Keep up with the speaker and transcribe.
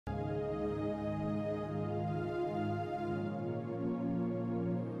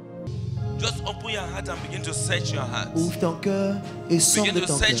Just open your heart and begin to search your heart. Ouvre ton cœur et sonde Begin to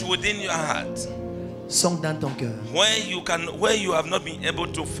ton search cœur. within your heart. Sonde dans ton cœur. Where you have not been able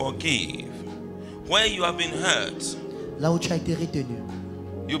to forgive, where you have been hurt, Là où tu as été retenu,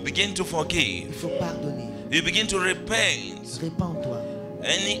 you begin to il forgive. faut pardonner. You begin to repent. Répands-toi.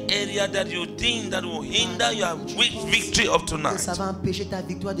 Any area that you think that will hinder your victory of Que tonight, ça va empêcher ta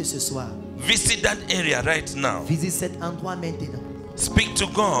victoire de ce soir. visit that area right now. Visite cet endroit maintenant. Speak to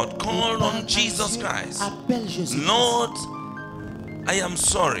God. Call Et parle on à Jesus Dieu. Christ. Appelle Jésus. Lord, I am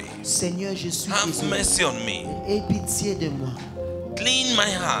sorry. Seigneur, je suis Have désolé. mercy on me. Aie pitié de moi. Clean my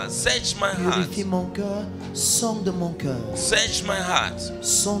heart. Search my heart. Purifie mon cœur. Sonde mon cœur. Search my heart.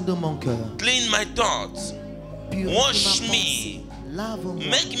 Sonde mon cœur. Clean my thoughts. Purifie Wash ma me. pensée. Lave-moi.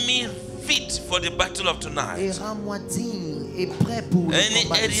 Make me fit for the battle of Et tonight. rends-moi digne et prêt pour le Any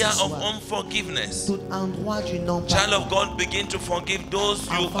combat de area ce of soir. unforgiveness, Tout endroit du non child of pardon. God, begin to forgive those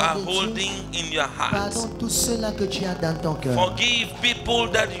you Enfant are de Dieu, holding in your heart. Pardonne tous ceux-là que tu as dans ton cœur. Forgive people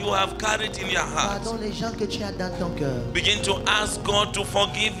that you have carried in your heart. Pardonne les gens que tu as dans ton cœur. Begin to ask God to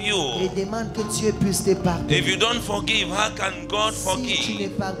forgive Et you. demande que Dieu puisse te pardonner. If you don't forgive, how can God Si tu ne forgive?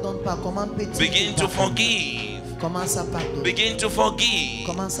 pardonnes pas, comment peux-tu Begin te to pardonner? forgive. Commence à pardonner. Begin to forgive.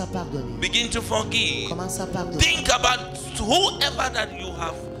 Commence à pardonner. Begin to forgive. Commence à pardonner. Think about whoever that you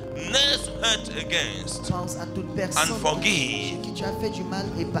have next hurt against. Pense à toute personne And forgive. qui tu as fait du mal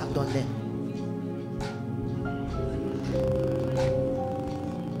et pardonne-les.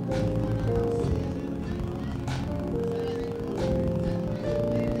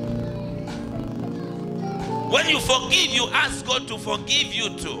 When you forgive, you ask God to forgive you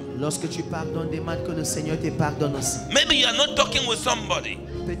too. Lorsque tu pardonnes, demande que le Seigneur te pardonne aussi. Maybe you are not talking with somebody.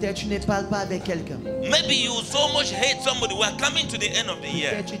 Peut-être tu ne parles pas avec quelqu'un. Maybe you so much hate somebody. We are coming to the end of the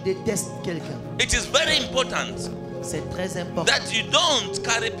year. Peut-être tu détestes quelqu'un. It is very important C'est très important that you don't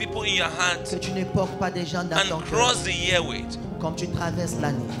carry people in your heart que tu ne portes pas des gens dans ton and cœur cross the year with. comme tu traverses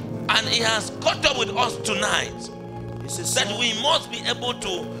l'année. And He has caught up with us tonight Et ce soir, that we must be able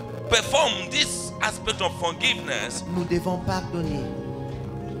to perform this aspect of forgiveness nous devons pardonner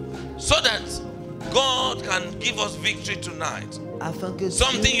so that God can give us victory tonight. afin que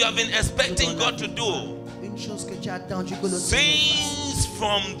Something Dieu you have been expecting God to do une chose que tu as attendu que le Seigneur fasse since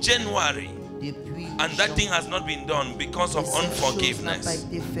from January, depuis and that thing janvier. has not been done because of Et cette chose n'a pas unforgiveness.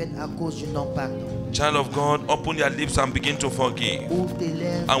 été faite à cause du non-pardon. Child of God, open your lips and begin to forgive. Ouvre tes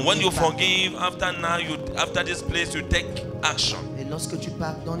lèvres. And when et you pardonne. forgive, after this place, you take action. Et lorsque tu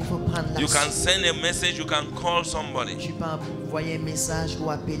pardonnes, il faut prendre You l'action. can send a message, you can call somebody, Tu peux envoyer un message ou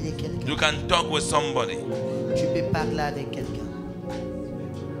appeler quelqu'un. you can talk with somebody. Tu peux parler avec quelqu'un.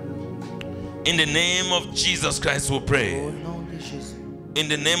 In the name of Jesus Christ, we Au pray. nom de Jésus. In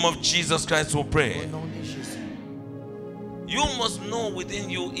the name of Jesus Christ, we Au pray. nom de Jésus. You must know within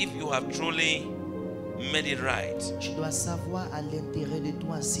you if you have truly made it right, Tu dois savoir à l'intérieur de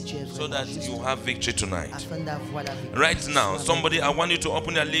toi si tu es so vraiment that juste you have victory tonight. afin d'avoir la victoire. Right now, somebody, I want you to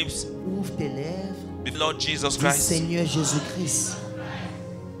open your lips. Ouvre tes lèvres. Lord Jesus Dis Christ, Seigneur Jésus-Christ,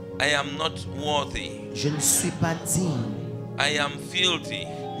 I am not worthy. je ne suis pas digne. I am filthy.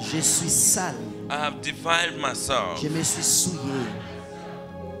 Je suis sale. I have defiled myself. Je me suis souillé.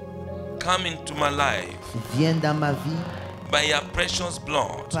 Come into my life Viens dans ma vie by your precious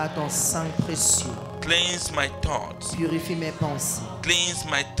blood. par ton sang précieux. Cleanse my thoughts. Purifie mes pensées. Cleanse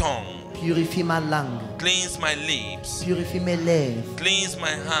my tongue. Purifie ma langue. Cleanse my lips. Purifie mes lèvres. Cleanse my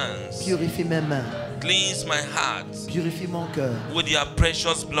hands. Purifie mes mains. Cleanse my heart Purifie mon cœur with your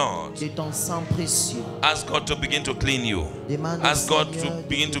precious blood. de ton sang précieux. Ask God to begin to clean you. Demande Ask au God Seigneur to de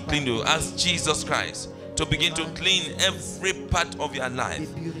begin te to clean you. pardonner, Ask Jesus Christ to begin to clean every part of your de life.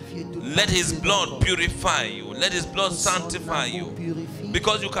 purifier toute Let partie His de ton blood corps. purify you. Let His blood Son sanctify amour you. purifie.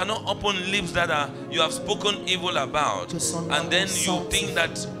 Because you cannot open lips that you have spoken evil about, and then you think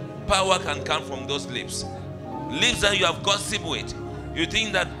that power can come from those lips. Lips that you have gossiped with, you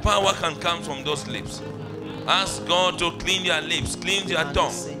think that power can come from those lips. Ask God to clean your lips, clean your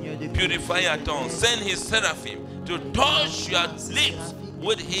tongue, purify your tongue. Send His seraphim to touch your lips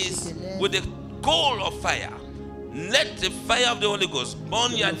with the coal of fire. Let the fire of the Holy Ghost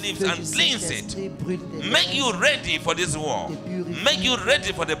burn your lips and cleanse it. Make you ready for this war. Make you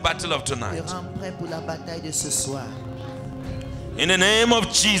ready for the battle of Te tonight. rends prêt pour la bataille de ce soir. In the name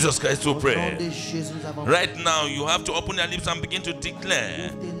of Jesus Christ, we Au nom pray. de Jésus, nous avons Right now, you have to open your lips and begin to declare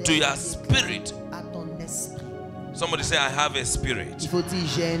to your spirit. à ton esprit. Somebody say, I have a Il spirit faut dire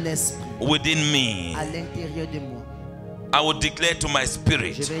j'ai un esprit within me. à l'intérieur de moi. I will declare to my Je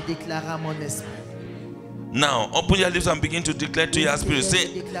spirit. vais déclarer à mon esprit. Now, open your lips and begin to declare to your spirit. Je Say,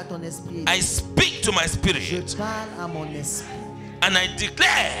 déclare ton esprit. I speak to my Je spirit. parle à mon esprit. And I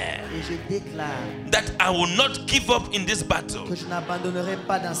declare Et je déclare that I will not give up in this battle. que je n'abandonnerai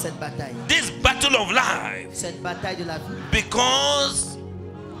pas dans cette bataille. This battle of life. Cette bataille de la vie. Because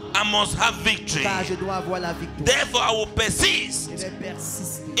I must have victory. Car je dois avoir la victoire. Therefore I will persist Je vais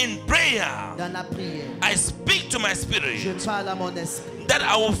persister in prayer. dans la prière. I speak to my Je spirit parle à mon esprit. that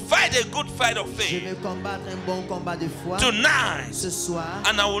I will fight a good fight of Je faith vais combattre un bon combat de foi tonight. ce soir.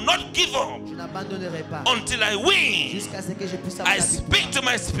 And I will not give up Je n'abandonnerai pas until I win. jusqu'à ce que je puisse avoir I la speak victoire.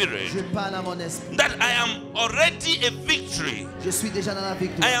 to my spirit Je parle à mon esprit. that I am already a victory. Je suis déjà dans la I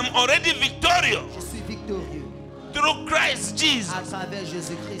victoire. am already victorious Je suis victorieux through Christ à Jesus. travers I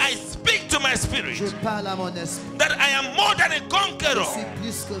Jésus-Christ. speak to my spirit Je parle à mon esprit. that I am more than a Je conqueror. suis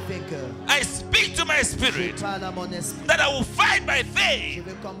plus que vainqueur. I speak to my Je spirit parle à mon esprit. that I will fight by Je faith,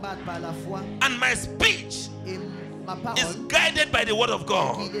 vais combattre par la foi and my speech et ma is parole guided by the word of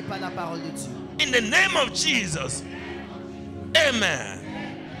God. guidée par la parole de Dieu. In the name of Jesus. Amen.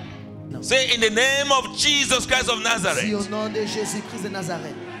 No. Say, in the name of Jesus Christ of Si au Nazareth, nom de Jésus-Christ de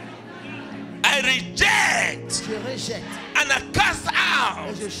Nazareth, I reject je rejette and I cast et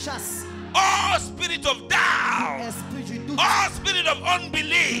out je chasse all spirit of doubt, esprit du doute, all spirit of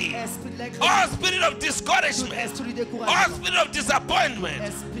unbelief, esprit de all l'incrédulité, spirit of tout discouragement, esprit de all découragement, spirit of disappointment,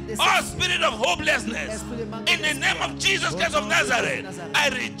 esprit de all déception, spirit of hopelessness. esprit de manque In the name of Jesus Christ of Nazareth, I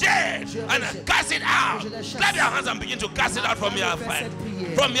reject and I cast it out. Clap your hands and begin to cast it out from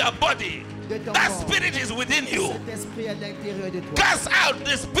your body. That spirit is within you. Cet esprit à l'intérieur de toi. Cast out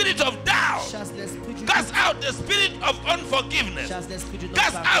the spirit of doubt. Chasse l'esprit du Cast doute. out the spirit of unforgiveness. Chasse l'esprit du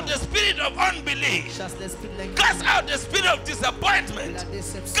Cast out non-pardon. the spirit of unbelief. Chasse l'esprit de Cast l'incrédulité, out the spirit of de disappointment. la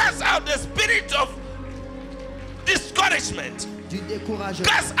déception, Cast out the spirit of discouragement. du découragement.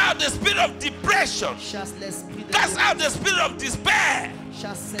 Cast out the spirit of depression. Chasse l'esprit de Cast out the spirit of despair.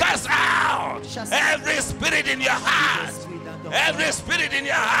 Chasse Cast out Chasse every spirit in your heart. Every spirit in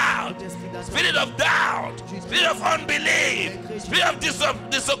your heart. Spirit of doubt. Spirit of unbelief. Spirit of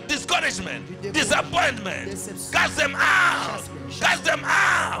discouragement. Disappointment. Cast them out. Cast them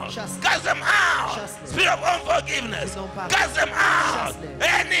out. Cast them out. Spirit of unforgiveness. Cast them out.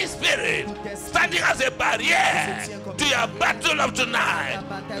 Any spirit standing as a barrier to your battle of tonight.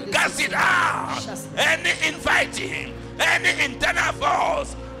 Cast it out. Any infighting. Any internal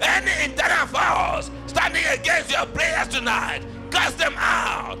force standing against your prayers tonight, cast them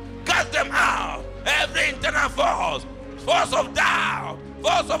out. Cast them out. Every internal force of doubt,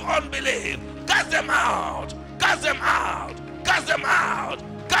 force of unbelief, cast them out. Cast them out. Cast them out.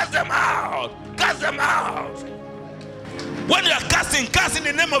 Cast them out. Cast them out. When you are casting, cast in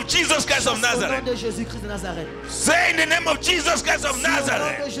the name of Jesus Christ of Au nom Nazareth. de Jésus-Christ de Nazareth. Say in the name of Jesus Christ of Si au nom de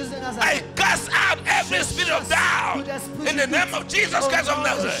Nazareth. Jésus de I Nazareth. cast out every spirit of doubt in the name of Jesus Christ of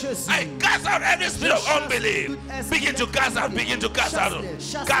Nazareth. I cast out every spirit of unbelief. Begin to cast out, begin to cast out.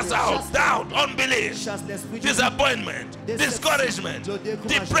 Cast out doubt, unbelief, Chasse l'esprit du disappointment, discouragement,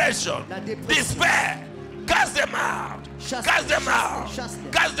 depression, despair. Cast them out. Cast them out.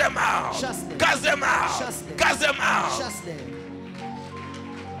 Cast them out. Cast them out. Cast them out. Chasse-les.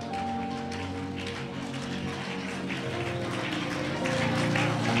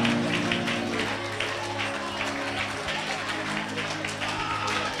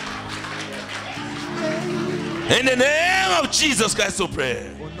 In the name of Jesus Christ, we pray.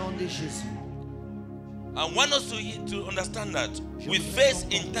 Au nom de Jésus. I want us to understand that we face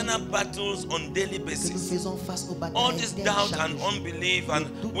internal battles on daily Que nous basis. faisons face aux batailles All this internes doubt chaque and jour. unbelief,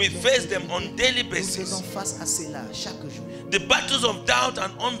 and we face them on daily Nous faisons basis. face à cela chaque jour. The battles of doubt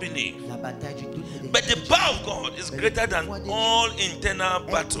and unbelief. La bataille du doute et des But the power of God is greater than all internal est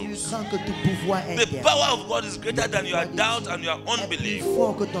plus battles. grand que tout pouvoir The interne. power of God is greater than your doubt and your Est plus unbelief.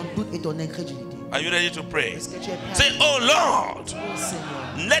 fort que ton doute et ton incrédulité. Are you ready to pray? Est-ce que tu es prêt? Say, oh Lord, Oh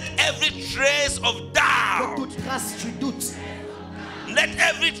Seigneur, let every trace of que doubt, toute trace du doute, let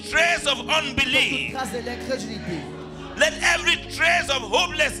every trace of toute unbelief, trace de l'incrédulité, let every trace of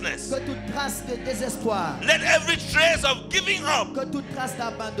hopelessness, que toute trace de désespoir, let every trace of giving up que toute trace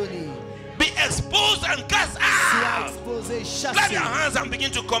d'abandonner be exposed and cast soit out. exposée, Clap chassée. your hands and begin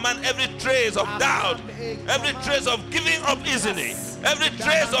to command every trace of doubt, every trace of giving up easily, every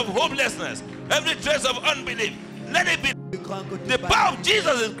trace of hopelessness, every trace of unbelief. Let it be. Plus grand que toute The bataille. power of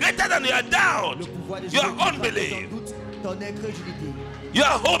Jesus is greater than your doubt, Le pouvoir de Jésus your est plus grand que unbelief, ton doute, ton incrédulité, your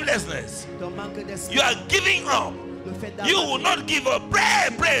hopelessness. ton manque d'espoir. You are giving up. Le fait You will d'abandonner. not give up. Pray,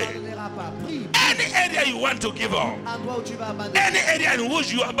 Tu pray. n'abandonneras pas. Prie. Any area you want to give up, Endroit où tu vas abandonner. any area in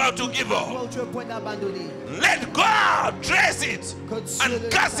which you are about to give Endroit up, où tu es au point d'abandonner. let God trace it Que Dieu and le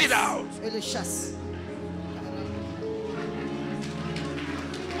cast chasse it out. et le chasse.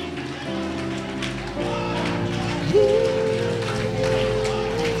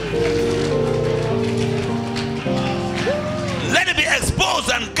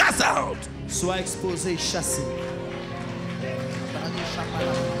 Sois exposé, chassé.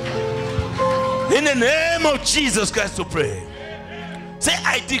 In the name of Jesus Christ to pray. Say,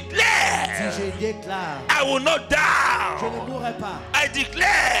 I Si declare, je déclare, I will not je ne down. mourrai pas. I Je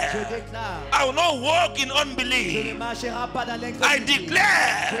declare, déclare, I will not walk in je ne unbelief. marcherai pas dans I l'incrédulité. Je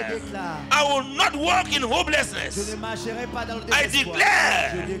declare, déclare, I will not walk in je hopelessness. ne marcherai pas dans le I désespoir.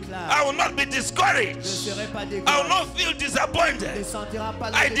 declare, Je déclare, I will not be je ne discouraged. serai pas I will découragé. not feel Tu ne disappointed. sentiras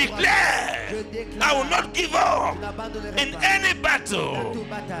pas I le declare, Je I déclare, will not give up je n'abandonnerai in pas. any Dans battle. toute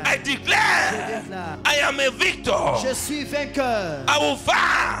bataille. I declare, I am a victor. Je suis vainqueur. I will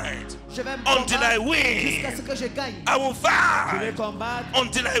fight Je vais me until I combattre jusqu'à ce win. que je gagne. I will Je vais fight combattre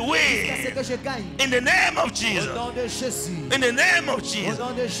until I jusqu'à ce win. que je gagne. In the name of Au Jesus. nom de Jésus. In the name of Au Jesus.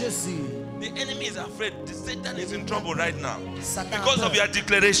 nom de Jésus. The enemy is afraid. The Satan is in trouble right now Satan a because of peur. your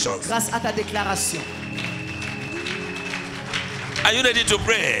declarations. Grâce à ta déclaration. Are you ready to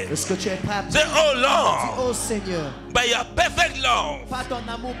pray? Est-ce que tu es prêt à Say, prier? oh Dis, Lord, oh Seigneur, by your perfect love, par ton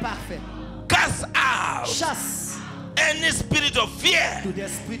amour parfait, cast out chasse any spirit of fear tout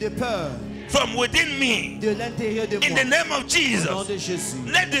esprit de peur from within me. de l'intérieur de In moi. the name of Au nom Jesus, de Jésus.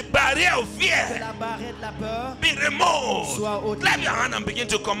 let the barrier of Que fear la barrière de la peur be removed. soit ôtée. Clap your hand and begin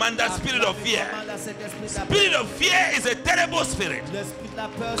to command that spirit of fear. Commande à cet esprit de la Spirit peur. of fear is a terrible spirit. L'esprit de la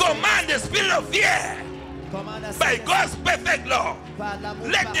peur. Command the spirit of fear Commande à by cet God's perfect law. par l'amour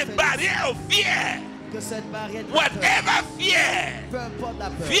Let parfait the de barrier of fear, Dieu. Que cette barrière de la peur, whatever fear, peu importe la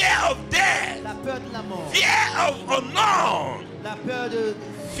peur, fear of death, la peur de la mort, fear of unknown, la peur de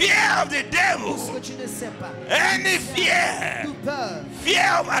fear of the tout ce devil, que tu ne sais pas, any fear, toute peur,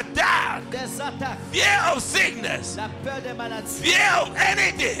 fear of attack, des attaques, fear of sickness, la peur des maladies, fear of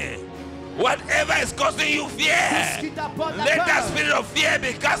anything, whatever is causing you tout ce fear, qui t'apporte la let that peur, spirit of fear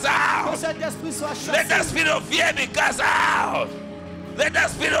be cast que out. cet esprit soit Let that chassé. spirit of fear be cast out. Let that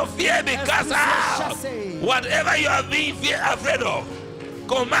spirit of fear be cast out. Whatever you are being afraid of,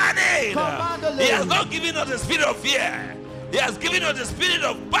 command it. Commande-le. He has not given us the spirit of fear. He has given us the spirit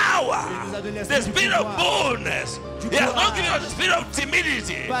of power, Il nous a donné the l'esprit du spirit of pouvoir, boldness. du He has not courage. given us the spirit of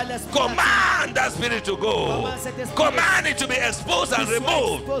timidity. Pas l'esprit Command that spirit to go. Commande cet esprit Command it to be exposed and qu'il soit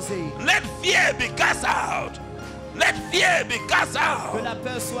removed. exposé, Let fear be cast out. Let fear be cast que out. la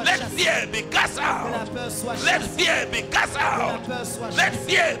peur soit Let chassée, fear be cast que la out. peur soit Let chassée, fear be cast que la out. peur soit Let chassée,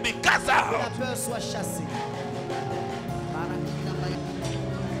 fear be cast que la out. peur soit chassée.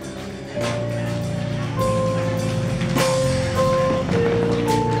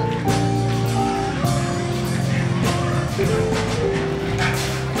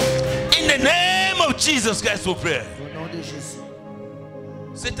 In the name of Jesus Christ we pray. Au nom de Jésus,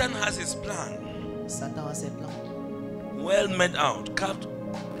 Satan has his plan Satan a ses plans. well made out, cut,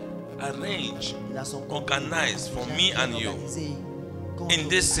 arranged, Il a son organized for me and you organisé in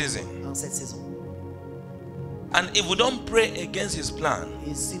this season. en cette saison. And if we don't pray against his plan,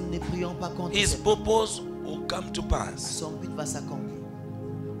 Et si nous ne prions pas contre his cette- purpose will come to pass. son but va s'accomplir.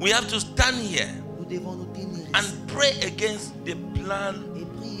 We have to stand here Nous devons nous tenir ici and pray against the plan, et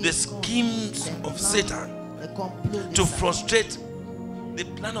prier the contre schemes les of plans, Satan les complots de to Satan, frustrate the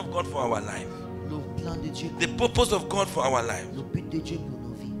plan of God for our life, le plan de Dieu, the purpose of God for our life. le but de Dieu pour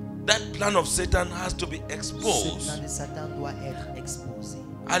nos vies. That plan of Satan has to be Ce exposed. plan de Satan doit être exposé.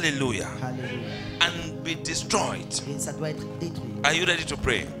 Hallelujah. Alléluia. And be destroyed. Et ça doit être détruit. Are you ready to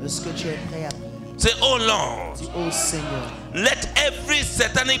pray? Est-ce que tu es prêt à prier? Say, oh Lord, Dis, oh Seigneur, let every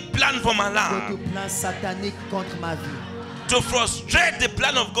satanic plan for my que life tout plan satanique contre ma vie, to frustrate the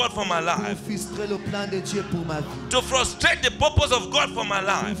plan of God for my pour life, frustrer le plan de Dieu pour ma vie, to frustrate the purpose of God for my pour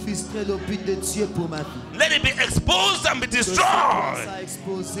life, frustrer le but de Dieu pour ma vie. let it be exposed and be Que ce plan destroyed. soit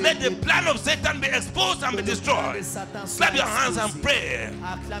exposé, Let the détruit. plan of Satan be exposed and be Que le plan de destroyed. Satan soit Clap your hands and exposé. pray.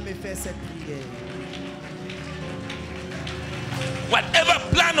 Acclame et fais cette prière. Whatever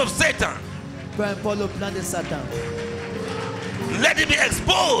plan of Satan, Peu importe le plan de Satan, let it be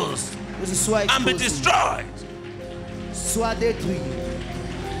exposed que ce soit and be exposé, destroyed. soit détruit.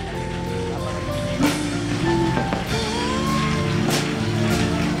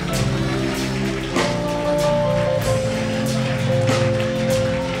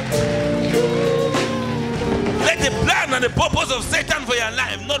 Let the plan and the purpose of Satan for your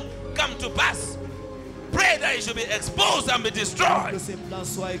life not come to pass. Pray that it should be exposed and be Que destroyed. ces plans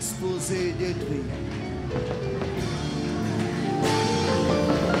soient exposés et détruits.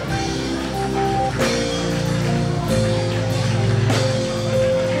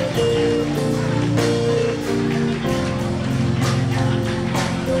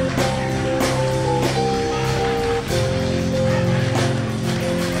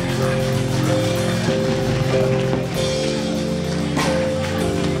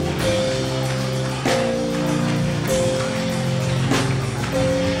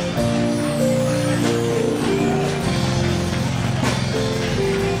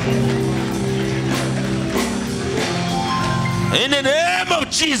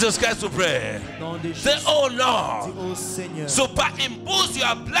 Jesus Christ we pray. Nom de Say, Jésus. oh Dis, Lord, oh Seigneur, superimpose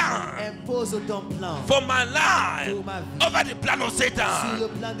your plan impose ton plan for my life pour ma vie. over the plan of Sur Satan. le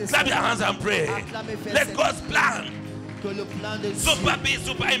plan de Clap your Satan. hands and pray. Acclamez, faites Let cette- God's plan Que le plan de Dieu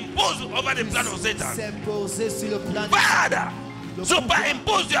superimpose over the plan of Satan. s'imposer sur le plan de Father,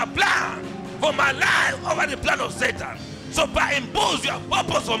 superimpose your plan for my life over the plan of Satan. Superimpose your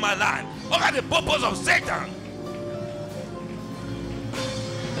purpose for my life over the purpose of Satan.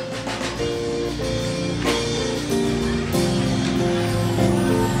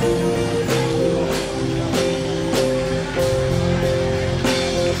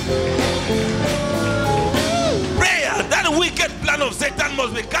 Prayer, that wicked plan of Satan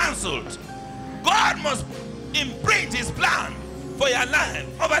must be cancelled. God must imprint his plan for your life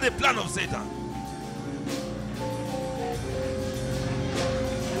over the plan of Satan.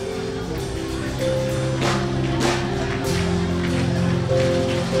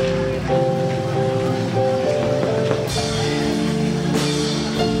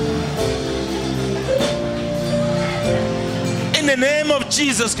 In the name of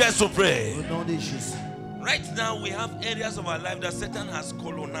Jesus Christ we pray. Au nom de Jésus. Right now we have areas of our life that Satan has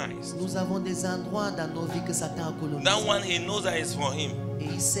colonized. Nous avons des endroits dans nos vies que Satan a colonisés. That one he knows that is for him. Et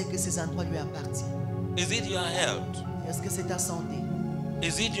il sait que ces endroits lui appartiennent. Is it your health? Est-ce que c'est ta santé?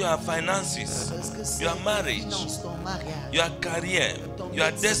 Is it your finances? Est-ce que c'est Your ta marriage? finance, ton mariage, Your career? ton Your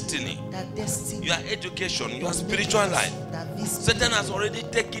métier, destiny? ta destinée, Your education? ton Your spiritual life? éducation, ta vie Satan has spirituelle? already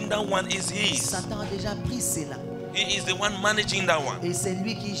taken that one. Is his. Satan a déjà pris cela. He is the one managing that one. Et c'est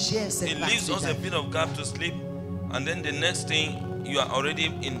lui qui gère He cette leaves partie. us a bit of gap to sleep, and then the next thing you are already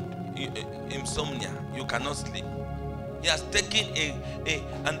in insomnia. You cannot sleep. He has taken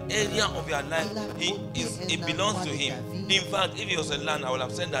an area of your life. It belongs to him. In fact, if he was a land, I would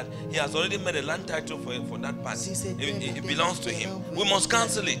have said that he has already made a land title for that party. It belongs to him. We must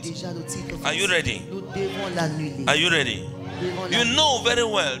cancel it. Are you ready? Nous devons l'annuler. Are you ready? Devons You l'annuler. know very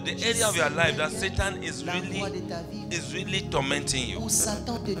well the area of your life that Satan is L'endroit de ta vie really tormenting you. où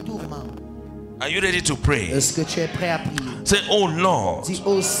Satan te tourmente. Are you ready to pray? Est-ce que tu es prêt à prier? Say, oh Lord. Dis,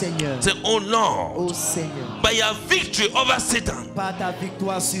 oh Seigneur, Say, oh Lord. oh Seigneur, By your victory over Satan, par ta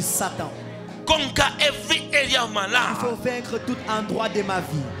victoire sur Satan, conquer every area of my il life faut vaincre tout endroit de ma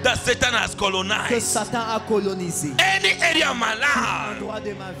vie that Satan has que colonized. Satan a colonisé. Any area of my life Endroit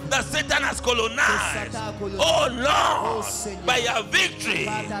de ma vie. that Satan has colonized. Satan a colonisé. Oh Oh, Lord, Seigneur. by your victory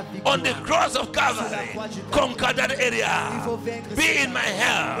Par ta victoire. on the cross of Sur Calvary, la croix du Calvaire. conquer that Il area. faut vaincre Be Satan. in my Que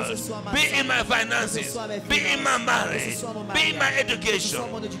health, ce soit ma be santé, in my que ce finances, soit mes be in my finances, marriage, que ce soit mon be in my mariage, education, que ce soit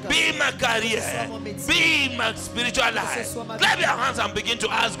mon éducation, be in my que career, ce soit mon métier, be in my spiritual life. soit ma Clap vie. your hands and begin to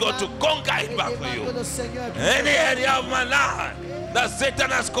ask God to conquer it Et back for demande you. que le Seigneur Any area of my life that Satan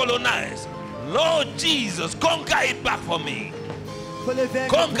has colonized, Lord Jesus, conquer it back for me. faut le vaincre.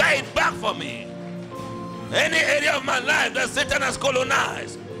 Conquer it back for me. Any area of my life that Satan has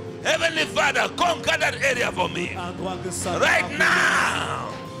colonized, Heavenly Father, conquer that area for me. Endroit que Satan Right a now.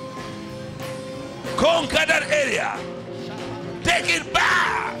 Conquer that area. Take it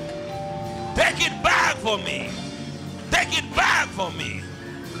back. Take it back for me. Take it back for me.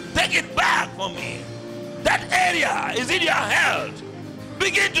 Take it back for me. That area is in your health.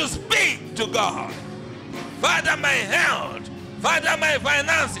 Begin to speak to God. Father, my health. Father, my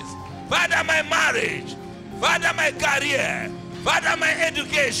finances. Father, my marriage. Father, my career. Father, my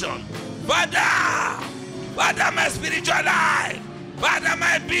education. Father, Father, my spiritual life. Father,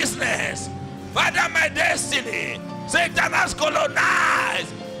 my business. Father, my destiny. Satan has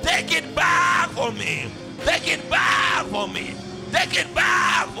colonized. Take it back for me. Take it back for me. Take it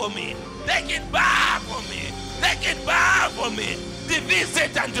back for me. Take it back for me. Take it back for me. Defeat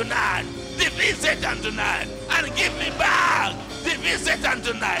Satan tonight. Defeat Satan tonight. And give me back. Defeat Satan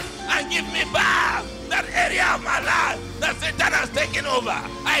tonight. And give me back that area of my life that Satan has taken over.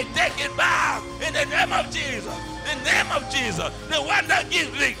 I take it back in the name of Jesus. The name of Jesus, the one that gives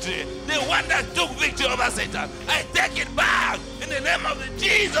victory, the one that took victory over Satan. I take it back in the name of the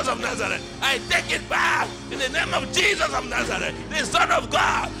Jesus of Nazareth. I take it back in the name of Jesus of Nazareth, the Son of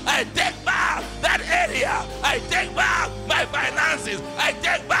God. I take back that area. I take back my finances. I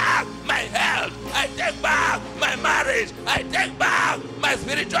take back my health. I take back my marriage. I take back my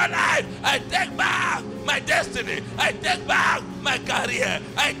spiritual life. I take back my destiny. I take back my career.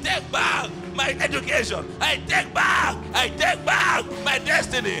 I take back my education. I take back my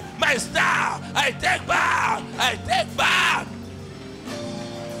destiny, my star. I take back.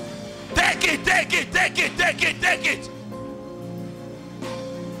 Take it.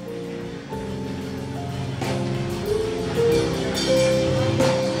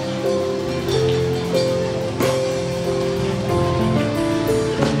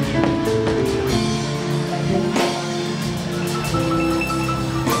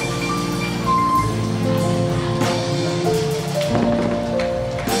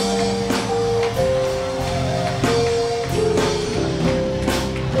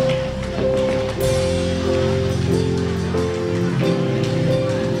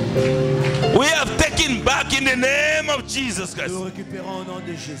 the name of Jesus Christ. Nous récupérons au nom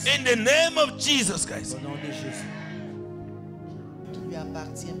de Jésus. In the name of Jesus Christ. Au nom de Jésus. Lui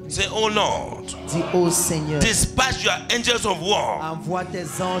appartient plus. Say, oh Lord, Dis ô Seigneur, dispatch your angels of war envoie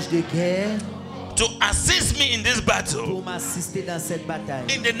tes anges de guerre to assist me in this battle. pour m'assister dans cette bataille.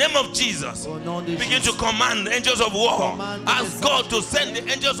 In the name of Jesus, Au nom de begin to Jésus. command the angels of war. Commande Ask les God anges to send the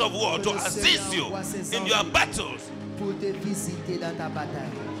angels of war Que to le assist Seigneur you envoie ses in anges your battles. pour te visiter dans ta bataille.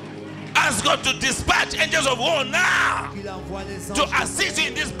 Ask God to dispatch angels of war now Qu'il envoie les anges to de assist you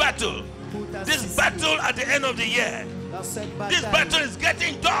in this battle. pour This t'assister battle at the end of the year. dans cette This bataille. battle is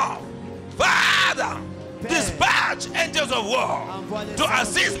getting tough. Father, dispatch angels of war to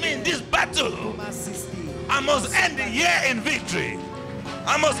assist me in this Pour battle. m'assister. I must end the year in victory.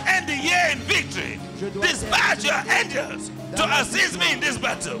 I must end the year in victory. Dispatch your angels to assist me in this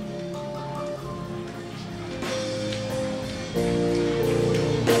battle.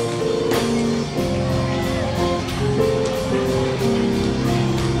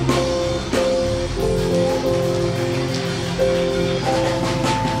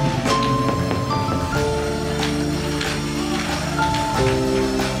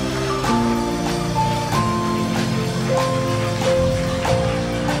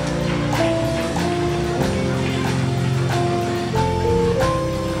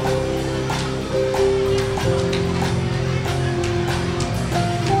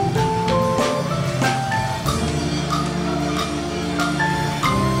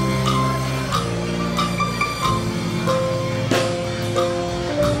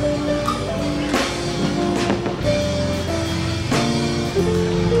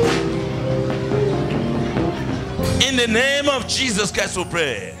 In the name of Jesus Christ we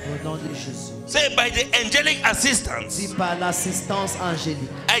pray. Au nom de Jésus. Say, by the angelic assistance, Dis par l'assistance angélique,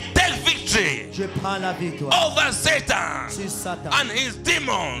 I take victory je prends la victoire over Satan sur Satan and his et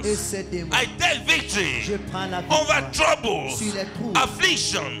demons. ses démons. I take victory Je prends la victoire over troubles, sur les troubles,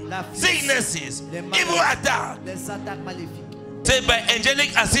 affliction, l'affliction, sicknesses, les evil maladies, attack. les attaques maléfiques. Say, by angelic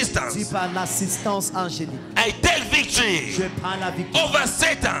Dis assistance, par l'assistance angélique, I take victory je prends la victoire over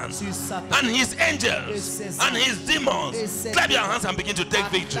Satan sur Satan. and his angels and his demons. Clap your hands and begin to take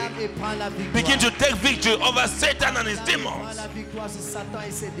victory. Acclame et prends la victoire. Begin to take victory over Satan and his Acclame et demons. prends la victoire sur Satan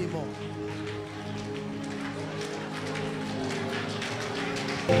et ses démons.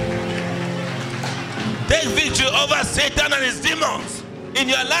 Take victory over Satan and his demons in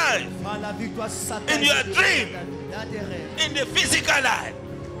your life, Prends la victoire sur Satan In et your ses démons. dream. Dans tes rêves. in the physical life.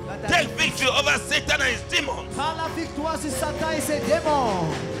 Dans ta Take vie. victory over Satan and his demons, Prends la victoire sur Satan et ses démons.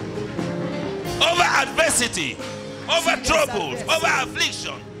 over adversity, over troubles, over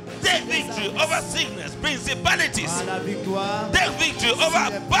affliction. Take victory over sickness, principalities. Prends la victoire. Take victory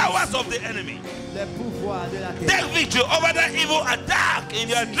over powers of the enemy. Les pouvoirs de la terre. Take victory over that evil attack in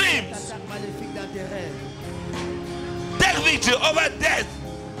your Sur dreams. cette attaque maléfique dans tes rêves. Take victory over death.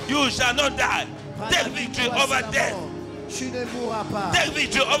 You shall not die. Prends Take la victory victoire over sur la death. mort. Tu ne mourras pas. Take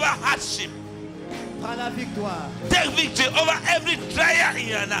victory over hardship. Prends la victoire Take victory over every trial in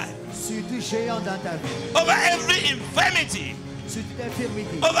your life. sur tout géant dans ta vie. Over every infirmity. Sur toute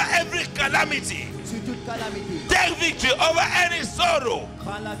infirmité. Over every calamity. Sur toute calamité. Take victory over any sorrow.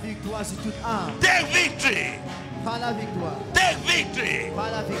 Prends la victoire sur toute âme. Take victory. Prends la victoire. Take victory.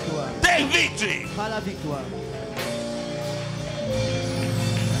 Prends la victoire. Take victory. Prends la victoire.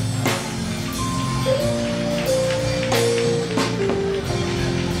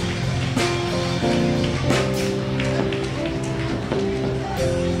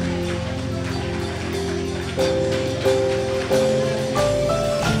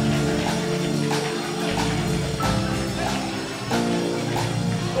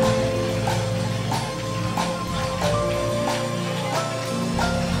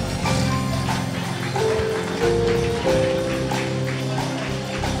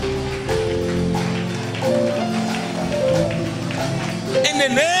 In the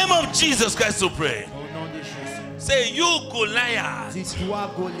name of Jesus Christ we pray. Au nom de Jésus. Say, you Goliath, Dis toi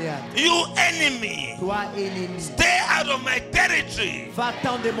Goliath. you enemy, Toi ennemi. stay out of my territory.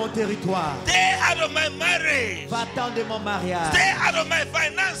 Va-t'en de mon territoire. Stay out of my marriage. Va-t'en de mon mariage. Stay out of my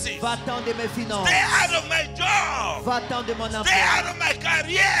finances. Va-t'en de mes finances. Stay out of my job. Va-t'en de mon Stay emploi. out of my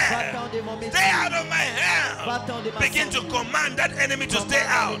career. Va-t'en de mon Stay métier. out of my health. Va-t'en de ma Begin to santé. command that enemy to stay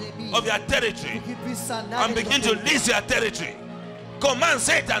out of your territory Pour qu'il puisse s'en aller and de begin ton to territoire. lease your territory. Command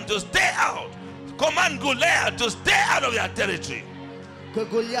Satan to stay out. Command Goliath to stay out of your territory. Que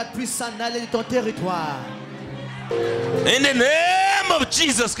Goliath puisse s'en aller de ton territoire. In the name of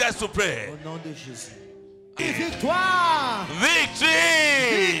Jesus Christ we pray. Au nom de Jésus. Victoire!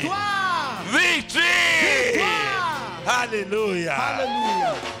 Victory! Victoire! Victory! Victoire! Hallelujah.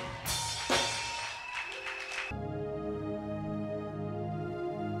 Alléluia.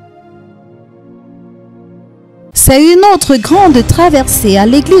 C'est une autre grande traversée à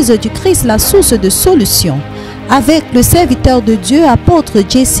l'église du Christ, la source de solution, avec le serviteur de Dieu, apôtre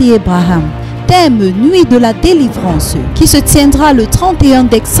Jesse Abraham. Thème Nuit de la délivrance, qui se tiendra le 31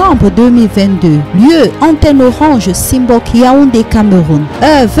 décembre 2022. Lieu Antenne Orange, Simbok, Yaoundé, Cameroun.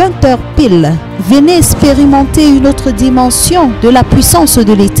 Heure 20h pile. Venez expérimenter une autre dimension de la puissance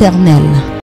de l'Éternel.